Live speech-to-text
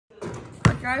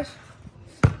Guys,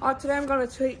 today I'm going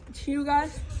to teach you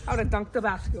guys how to dunk the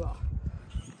basketball.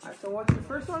 Alright, so what you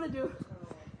first want to do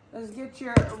is get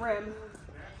your rim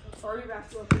or your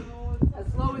basketball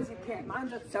as low as you can.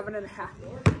 Mine's at 7.5.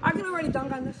 I can already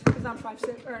dunk on this because I'm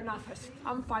 5'6", or not 5'6",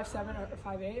 I'm 5'7" or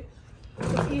 5'8".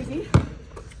 It's easy.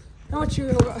 But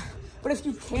if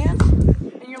you can't,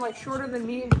 and you're like shorter than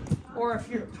me, or if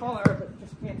you're taller but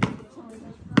just can't,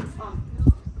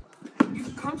 you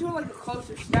can come to like a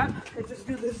closer step and just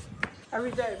do this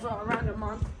every day for around a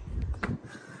month.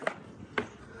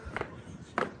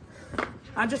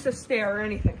 Not just a stare or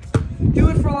anything. Do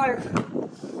it for like, I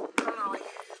don't know, like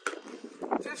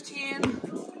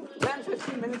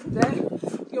 10-15 minutes a day.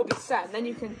 You'll be set. And then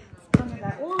you can come to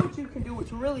that. Or what you can do,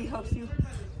 which really helps you,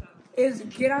 is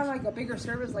get on like a bigger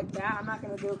surface like that. I'm not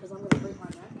gonna do it because I'm gonna break my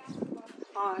neck.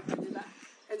 I can do that.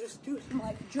 And just do some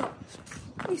like jumps.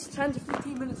 At least 10 to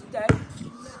 15 minutes a day.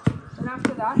 And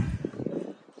after that,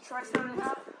 try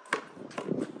 7.5.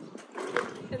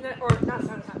 And then, or not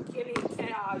 7.5, any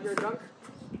your dunk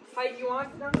height you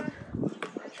want down there.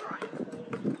 And try.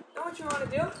 Now what you want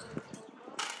to do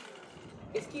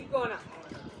is keep going up.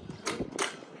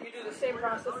 You do the same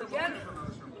process again.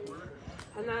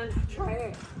 And then try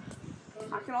it.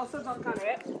 I can also dunk on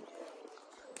it.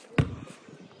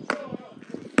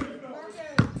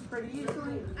 Pretty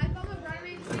easily. I thought the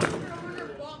running for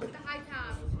walk with the high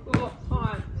top. Cool,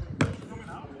 on.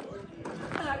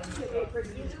 And I can get 8 pretty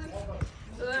easily.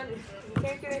 So then, if you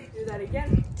can't get it, do that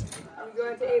again. And you go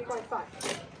into 8.5.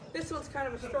 This one's kind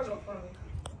of a struggle for me.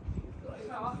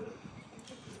 So,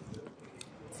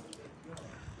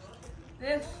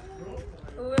 this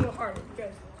a little harder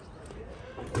because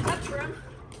that trim,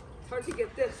 it's hard to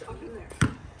get this up in there.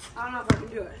 I don't know if I can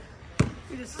do it.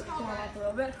 You just come on up a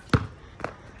little bit.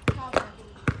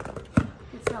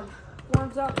 Get some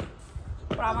warms up.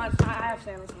 But I have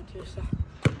sandals on too, so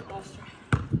let's try.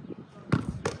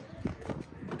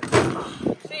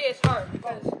 See, it's hard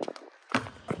because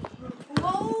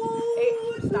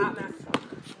stop, Max.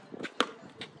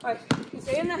 Like, it's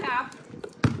 8.5.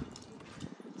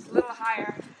 It's a little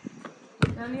higher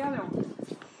than the other one.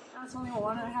 That's only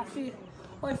 1.5 feet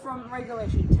away from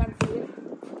regulation, 10 feet.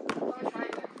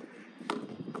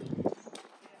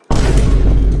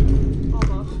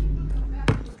 Almost.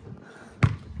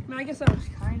 I mean, I guess that was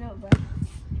kind of, but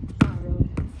not really.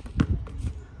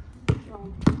 Oh,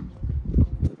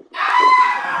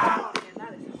 man,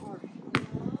 that is hard.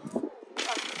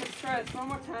 Let's try this one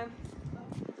more time.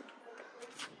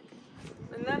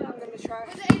 And then I'm going to try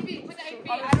With the 8 feet, with the 8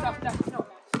 feet. other stuff that's no.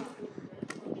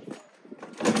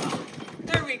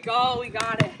 There we go, we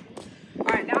got it.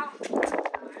 Alright, now.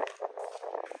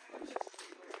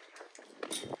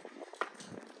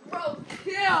 Bro,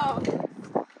 kill!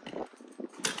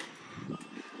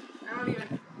 I don't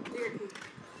even.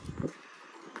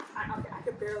 I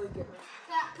could barely get it.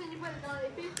 Can you put it down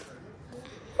 8 feet?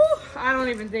 I don't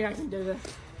even think I can do this.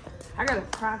 I gotta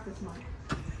practice mine.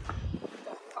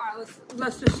 Alright,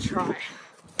 let's just try.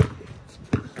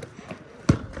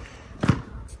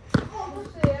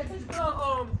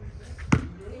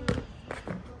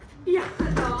 Yeah,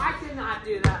 no, I cannot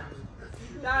do that.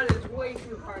 That is way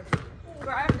too hard. But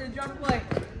I have to jump like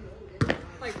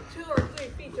 2 or 3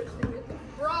 feet just to get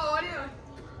that. Bro, what do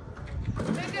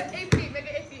you make it 8 feet, make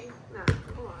it 8 feet. Nah,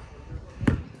 come on.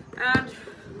 And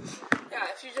yeah,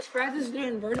 if you just practice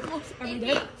doing verticals every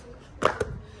day,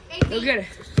 you'll get it.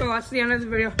 So that's the end of the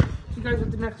video. See you guys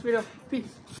with the next video.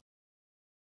 Peace.